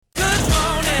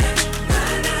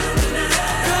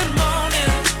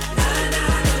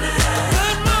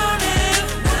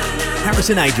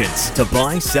Harrison Agents. To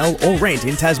buy, sell or rent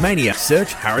in Tasmania,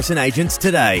 search Harrison Agents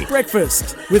today.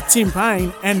 Breakfast with Tim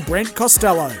Payne and Brent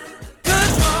Costello.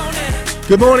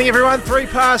 Good morning, everyone.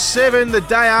 7:03, the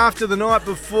day after the night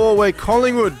before, where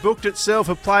Collingwood booked itself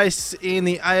a place in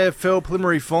the AFL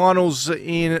preliminary finals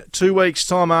in 2 weeks'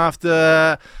 time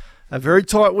after a very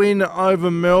tight win over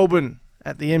Melbourne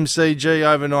at the MCG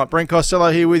overnight. Brent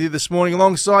Costello here with you this morning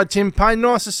alongside Tim Payne.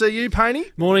 Nice to see you,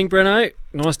 Painey. Morning, Breno.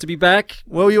 Nice to be back.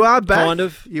 Well, you are back. Kind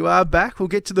of. You are back. We'll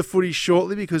get to the footy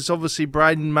shortly because obviously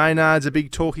Braden Maynard's a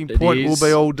big talking point. Will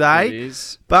be all day. It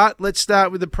is. But let's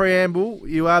start with the preamble.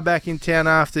 You are back in town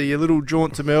after your little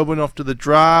jaunt to Melbourne after the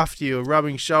draft. You were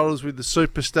rubbing shoulders with the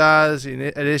superstars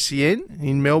at SEN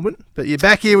in Melbourne. But you're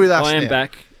back here with us now. I am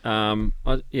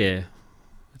back. Yeah.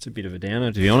 It's a bit of a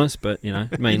downer, to be honest, but, you know,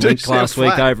 I mean, Link last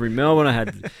week over in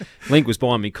Melbourne, Link was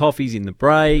buying me coffees in the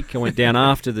break. I went down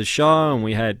after the show and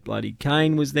we had bloody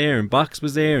Kane was there and Bucks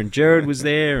was there and Jared was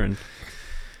there and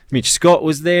Mitch Scott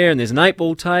was there, and there's an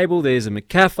 8-ball table, there's a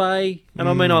McCafe. And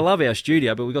I mean, I love our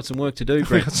studio, but we've got some work to do,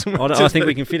 Brent. I think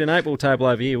we can fit an 8-ball table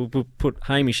over here. We'll put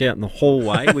Hamish out in the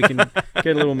hallway. We can get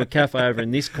a little McCafe over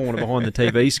in this corner behind the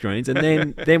TV screens, and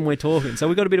then we're talking. So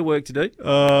we've got a bit of work to do.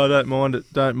 Oh, don't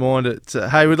mind it.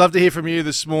 Hey, we'd love to hear from you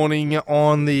this morning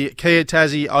on the Kia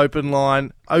Tassie open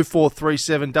line.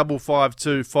 0437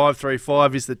 552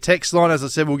 535 is the text line. As I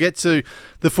said, we'll get to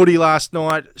the footy last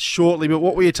night shortly, but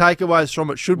what were your takeaways from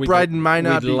it? Should Braden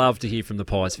Maynard We'd love to hear from the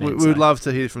Pies fans. We'd love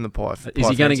to hear from the Pies. Is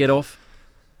he going to get off?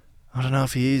 I don't know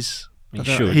if he is.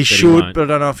 He should, but I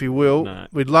don't know if he will. No.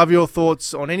 We'd love your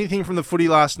thoughts on anything from the footy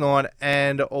last night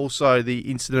and also the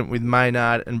incident with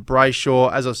Maynard and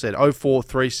Brayshaw. As I said,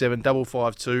 0437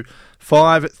 552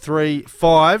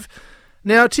 535.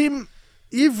 Now, Tim,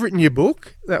 you've written your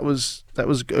book. That was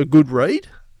a good read.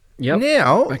 Yep.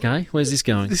 Now, okay, where's this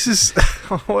going? This is,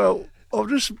 well, I'm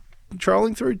just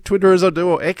trolling through Twitter as I do,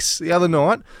 or X, the other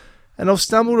night, and I've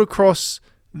stumbled across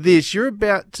this. You're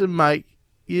about to make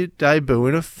your debut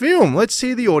in a film. Let's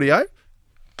hear the audio.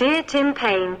 Dear Tim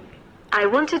Payne, I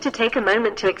wanted to take a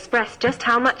moment to express just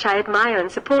how much I admire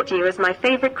and support you as my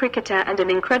favourite cricketer and an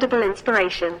incredible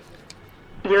inspiration.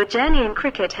 Your journey in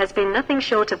cricket has been nothing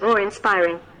short of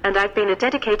awe-inspiring, and I've been a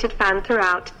dedicated fan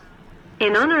throughout.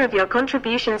 In honour of your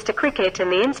contributions to cricket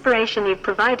and the inspiration you've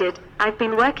provided, I've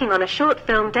been working on a short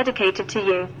film dedicated to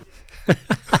you.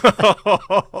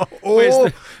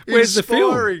 Where's the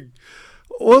film?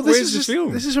 Well, Where's the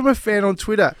film? This is from a fan on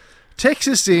Twitter. Text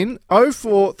us in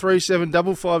 0437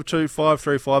 552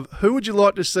 535. Who would you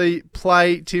like to see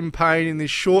play Tim Payne in this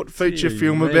short feature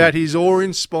film about his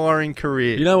awe-inspiring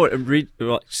career? You know what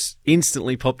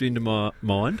instantly popped into my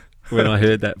mind when I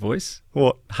heard that voice?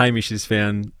 What? Hamish has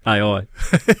found AI.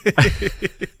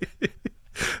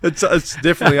 It's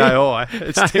definitely AI.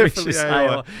 It's definitely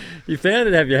AI. You found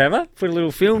it, have you, Hammer? Put a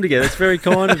little film together. It's very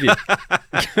kind of you.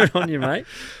 Good on you, mate.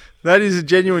 That is a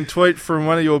genuine tweet from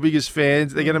one of your biggest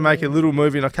fans. They're going to make a little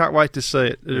movie, and I can't wait to see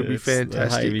it. It'll be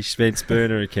fantastic. Hamish Spence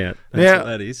burner account. That's what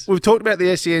that is. We've talked about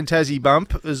the SEN Tassie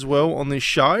bump as well on this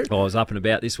show. Oh, I was up and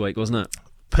about this week, wasn't it?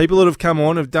 People that have come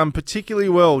on have done particularly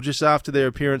well just after their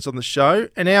appearance on the show.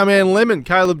 And our man Lemon,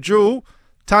 Caleb Jewell,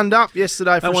 turned up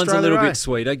yesterday for That Australia one's a little Day. bit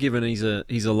sweeter, given he's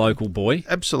a local boy.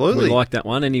 Absolutely. We like that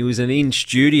one, and he was an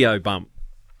in-studio bump.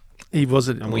 He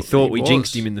wasn't. And we thought we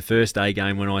jinxed him in the first A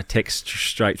game when I text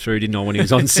straight through, didn't I, when he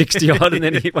was on 60-odd, and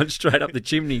then he hit one straight up the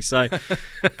chimney. So,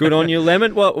 good on you,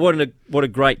 Lemon. What a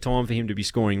great time for him to be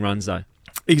scoring runs, though.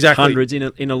 Exactly. Hundreds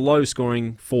in a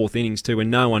low-scoring fourth innings, too, when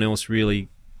no one else really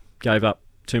gave up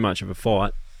too much of a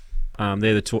fight.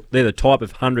 They're the type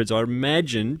of hundreds I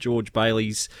imagine George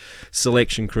Bailey's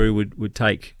selection crew would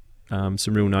take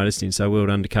some real notice in. So well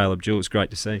done to Caleb Jewell. It's great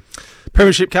to see.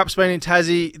 Premiership Cup's been in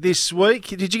Tassie this week.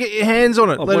 Did you get your hands on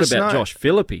it? What about Josh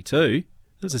Phillippe too?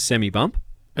 It was a semi-bump.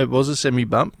 It was a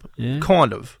semi-bump. Yeah.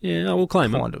 Kind of. Yeah, no, we'll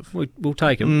claim kind it. of. We'll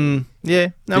take him. Yeah.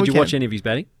 No, Did you watch any of his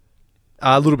batting?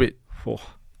 A little bit. Oh, a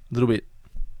little bit.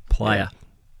 Player. Yeah.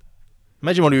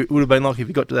 Imagine what it would have been like if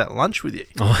he got to that lunch with you.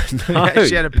 Oh, no.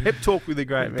 Actually had a pep talk with the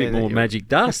great man. A bit more magic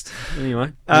dust.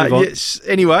 Anyway. Yes.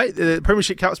 Anyway, the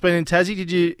Premiership Cup's been in Tassie.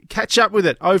 Did you catch up with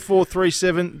it?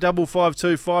 0437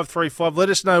 552 535. Let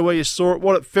us know where you saw it,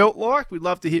 what it felt like. We'd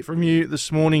love to hear from you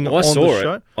this morning on the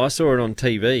show. I saw it on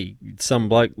TV. Some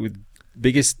bloke with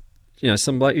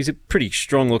some bloke, he's a pretty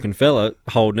strong-looking fella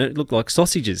holding it. It looked like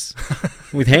sausages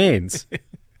with hands.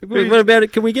 What about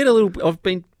it? Can we get a little... I've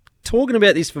been talking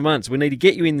about this for months. We need to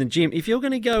get you in the gym. If you're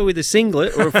going to go with a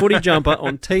singlet or a footy jumper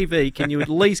on TV, can you at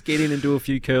least get in and do a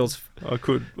few curls? I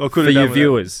could for your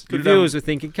viewers. Your viewers were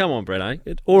thinking, "Come on, Brett,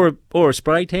 or a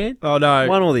spray tan." Oh no,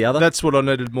 one or the other. That's what I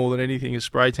needed more than anything, a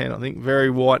spray tan. I think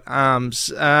very white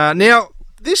arms. Now,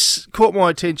 this caught my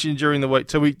attention during the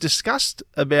week. So we discussed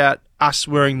about us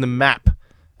wearing the map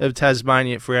of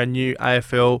Tasmania for our new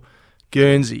AFL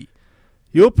Guernsey.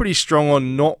 You're pretty strong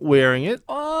on not wearing it.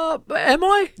 Am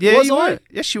I? Yeah, Was you I? were.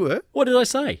 Yes, you were. What did I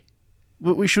say?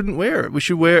 We shouldn't wear it. We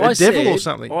should wear a devil or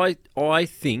something. I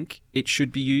think it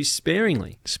should be used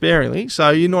sparingly. Sparingly. So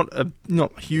you're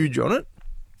not huge on it.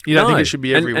 You don't think it should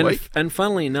be every week. And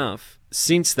funnily enough,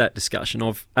 since that discussion,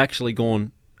 I've actually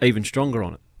gone even stronger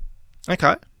on it.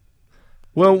 Okay.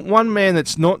 Well, one man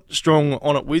that's not strong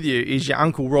on it with you is your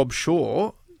Uncle Rob Shaw,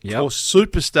 or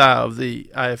superstar of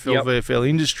the AFL VFL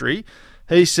industry.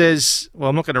 He says, well,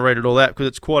 I'm not going to read it all out because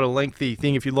it's quite a lengthy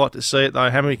thing. If you'd like to see it, though,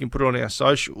 how many can put it on our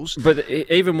socials. But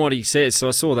even what he says, so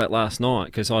I saw that last night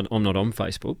because I'm not on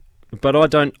Facebook, but I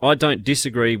don't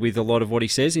disagree with a lot of what he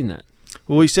says in that.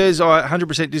 Well, he says, I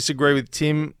 100% disagree with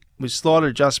Tim. With slight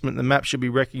adjustment, the map should be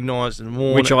recognised and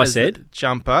worn. Which I said.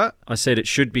 Jumper. I said it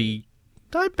should be.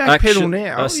 Don't backpedal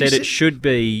now. I said it should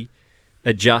be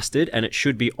adjusted and it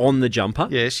should be on the jumper.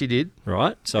 Yes, you did.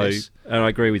 Right. So, yes. And I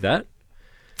agree with that.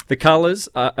 The colours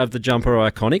of the jumper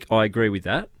are iconic. I agree with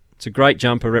that. It's a great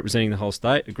jumper representing the whole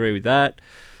state. Agree with that.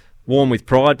 Worn with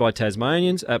pride by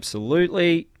Tasmanians.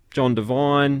 Absolutely. John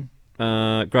Devine,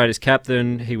 greatest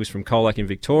captain. He was from Colac in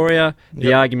Victoria.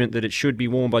 The argument that it should be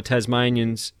worn by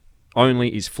Tasmanians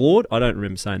only is flawed. I don't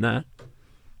remember saying that.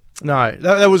 No,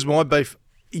 that was my beef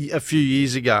a few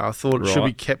years ago. I thought it should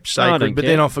be kept sacred, but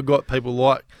then I forgot people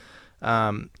like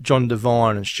John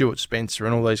Devine and Stuart Spencer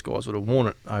and all these guys would have worn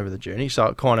it over the journey. So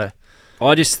it kind of...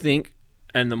 I just think,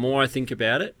 and the more I think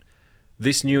about it,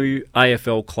 this new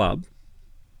AFL club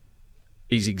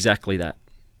is exactly that.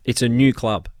 It's a new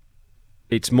club.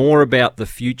 It's more about the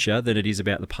future than it is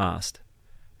about the past.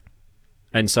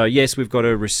 And so, yes, we've got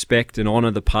to respect and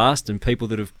honour the past, and people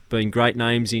that have been great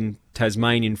names in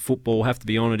Tasmanian football have to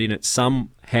be honoured in it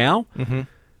somehow. Mm-hmm.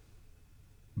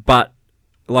 But,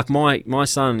 like my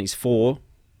son is 5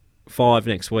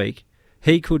 next week,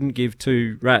 he couldn't give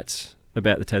two rats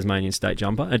about the Tasmanian state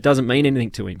jumper. It doesn't mean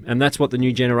anything to him. And that's what the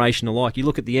new generation are like. You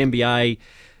look at the NBA,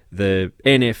 the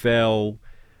NFL,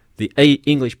 the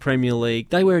English Premier League,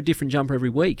 they wear a different jumper every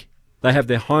week. They have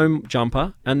their home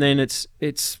jumper, and then it's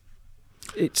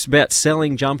about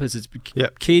selling jumpers. It's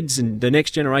kids and the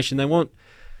next generation. They want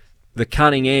the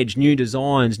cutting edge, new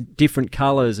designs, different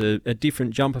colours, a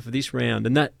different jumper for this round,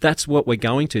 and that's what we're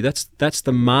going to. That's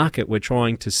the market we're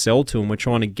trying to sell to, and we're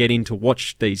trying to get in to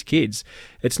watch these kids.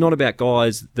 It's not about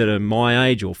guys that are my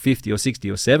age or 50 or 60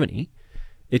 or 70.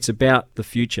 It's about the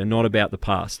future, not about the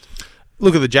past.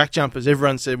 Look at the Jack jumpers.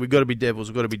 Everyone said we've got to be Devils.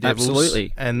 We've got to be Devils.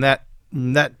 Absolutely, and that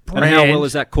brand, and how well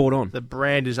is that caught on? The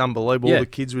brand is unbelievable. All the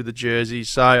kids with the jerseys.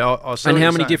 So I and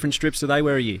how many different strips do they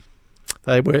wear a year?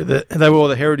 They wore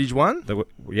the heritage one.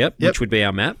 Which would be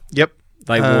our map. Yep.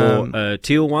 They wore a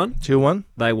teal one. Teal one.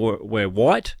 They wear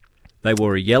white. They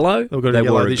wore a yellow. They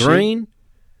wore a green.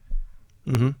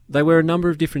 Mm-hmm. They wear a number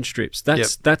of different strips.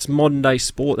 That's modern day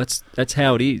sport. That's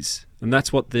how it is, and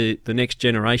that's what the next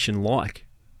generation like.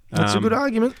 That's a good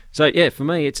argument. So yeah, for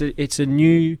me, it's a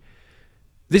new.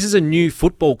 This is a new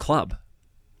football club.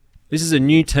 This is a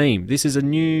new team. This is a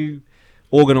new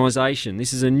organisation.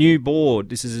 This is a new board.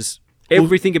 This is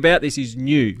everything about this is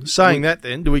new. Saying that,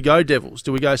 then, do we go Devils?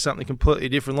 Do we go something completely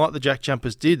different, like the Jack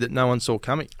Jumpers did, that no one saw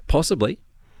coming? Possibly.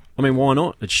 I mean, why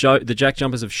not? The Jack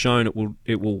Jumpers have shown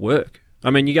it will work. I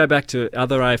mean, you go back to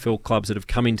other AFL clubs that have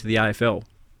come into the AFL.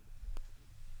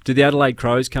 Did the Adelaide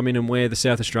Crows come in and wear the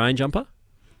South Australian jumper?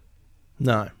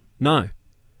 No.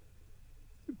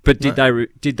 But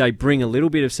did they bring a little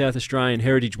bit of South Australian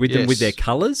heritage with them with their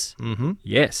colours? Mm-hmm.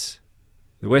 Yes.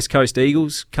 The West Coast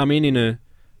Eagles come in a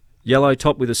yellow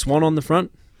top with a swan on the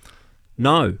front?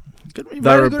 No.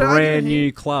 They're a brand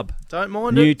new club. Don't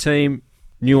mind it. New team,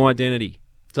 new identity.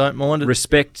 Don't mind it.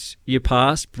 Respect your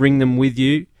past, bring them with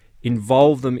you,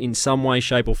 involve them in some way,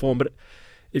 shape or form. But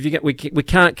if we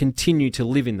can't continue to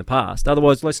live in the past.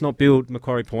 Otherwise, let's not build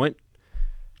Macquarie Point.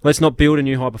 Let's not build a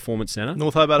new high-performance centre.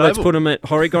 North Hobart Let's Oval. put them at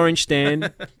Horrick Orange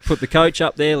Stand, put the coach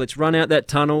up there, let's run out that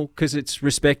tunnel because it's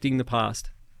respecting the past.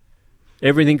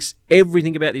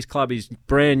 Everything about this club is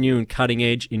brand new and cutting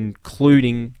edge,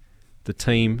 including the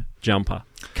team jumper.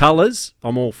 Colours,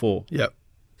 I'm all for. Yep.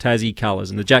 Tassie colours.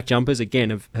 And the Jack Jumpers,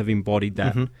 again, have embodied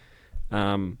that.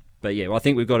 Mm-hmm. But yeah, I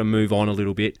think we've got to move on a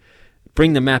little bit.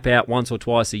 Bring the map out once or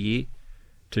twice a year.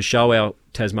 to show our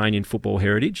Tasmanian football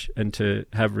heritage and to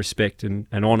have respect and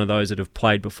honour those that have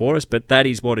played before us. But that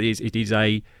is what it is. It is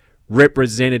a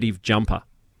representative jumper.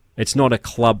 It's not a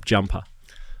club jumper,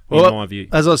 in my view.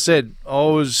 As I said, I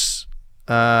was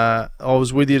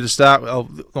with you to start. Well,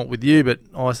 not with you, but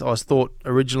I thought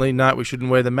originally, no, we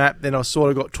shouldn't wear the map. Then I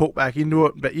sort of got talked back into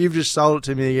it. But you've just sold it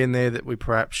to me again there that we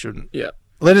perhaps shouldn't. Yeah.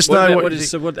 Let us know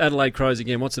So what Adelaide Crows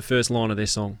again? What's the first line of their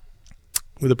song?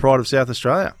 With the pride of South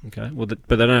Australia. Okay. Well, but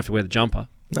they don't have to wear the jumper.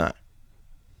 No.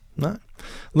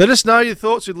 Let us know your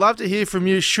thoughts. We'd love to hear from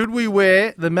you. Should we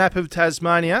wear the map of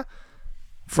Tasmania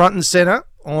front and centre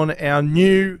on our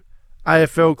new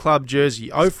AFL club jersey?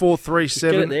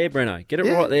 0437. Get it there, Breno. Get it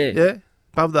right there. Yeah.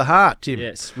 Above the heart, Tim.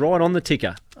 Yes, right on the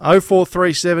ticker.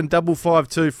 0437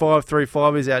 552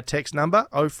 535 is our text number.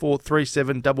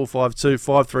 0437 552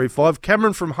 535.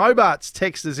 Cameron from Hobart's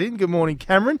text us in. Good morning,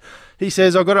 Cameron. He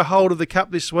says, I got a hold of the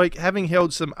cup this week. Having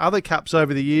held some other cups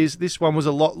over the years, this one was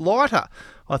a lot lighter.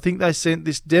 I think they sent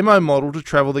this demo model to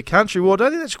travel the country. Well, I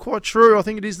don't think that's quite true. I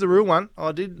think it is the real one.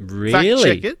 I did fact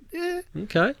check it. Yeah.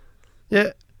 Okay.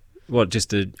 Yeah. What,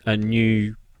 just a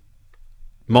new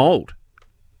mould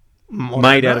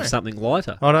made out of something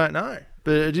lighter? I don't know.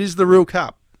 But it is the real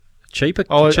cup. Cheaper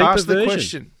asked version. The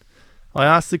question. I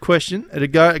asked the question.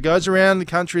 It goes around the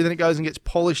country, then it goes and gets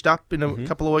polished up in a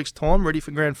couple of weeks' time, ready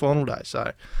for grand final day.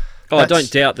 So, I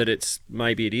don't doubt that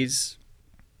maybe it is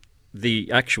the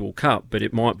actual cup, but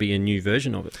it might be a new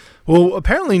version of it. Well,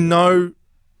 apparently no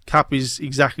cup is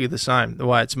exactly the same the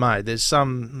way it's made. There's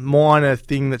some minor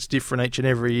thing that's different each and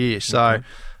every year. So.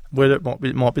 Whether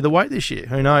it might be the weight this year.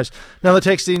 Who knows? Another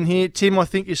text in here. Tim, I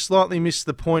think you slightly missed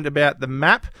the point about the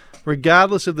map.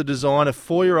 Regardless of the design, a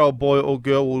 4-year-old boy or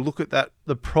girl will look at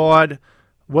the pride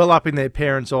well up in their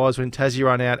parents' eyes when Tassie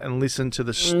run out and listen to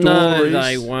the stories. No,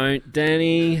 they won't,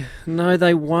 Danny. No,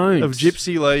 they won't. Of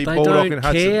Gypsy Lee, they Baldock don't and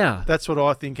Hudson. Care. That's what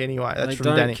I think anyway. That's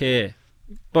from Danny. They Danny. don't care.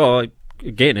 Well,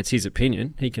 again, it's his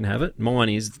opinion. He can have it. Mine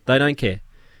is they don't care.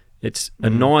 It's a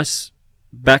nice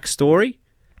backstory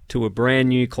to a brand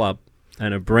new club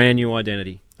and a brand new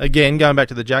identity. Again, going back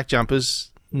to the Jack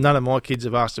Jumpers, none of my kids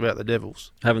have asked about the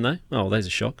Devils. Haven't they? Oh, there's a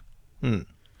shock. So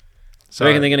I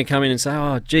reckon they're going to come in and say,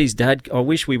 oh, geez, Dad, I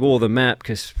wish we wore the map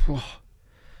because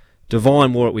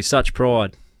Devine wore it with such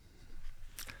pride.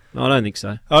 No, I don't think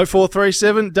so.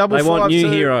 0437 They want new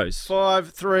heroes.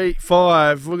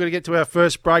 535. We're going to get to our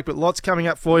first break, but lots coming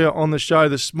up for you on the show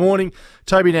this morning.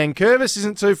 Toby Nankervis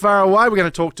isn't too far away. We're going to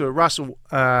talk to Russell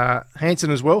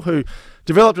Hanson as well, who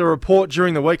developed a report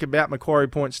during the week about Macquarie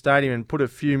Point Stadium and put a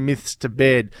few myths to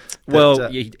bed. Well,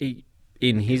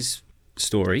 in his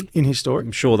story.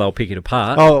 I'm sure they'll pick it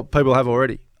apart. Oh, people have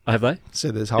already. Have they?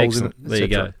 So there's holes Excellent. in it. There you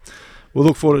go. We'll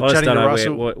look forward to chatting to Russell. I just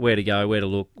don't know where to go, where to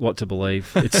look, what to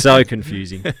believe. It's so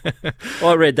confusing.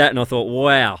 I read that and I thought,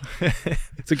 wow,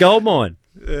 it's a gold mine.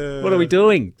 What are we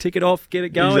doing? Tick it off, get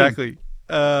it going. Exactly.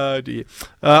 Dear.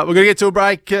 We're going to get to a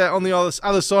break on the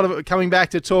other side of it. We're coming back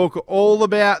to talk all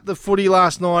about the footy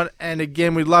last night. And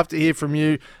again, we'd love to hear from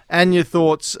you and your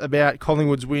thoughts about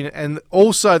Collingwood's win and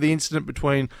also the incident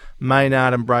between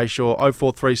Maynard and Brayshaw.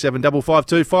 0437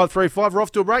 552 535. We're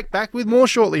off to a break. Back with more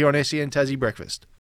shortly here on SEN Tassie Breakfast.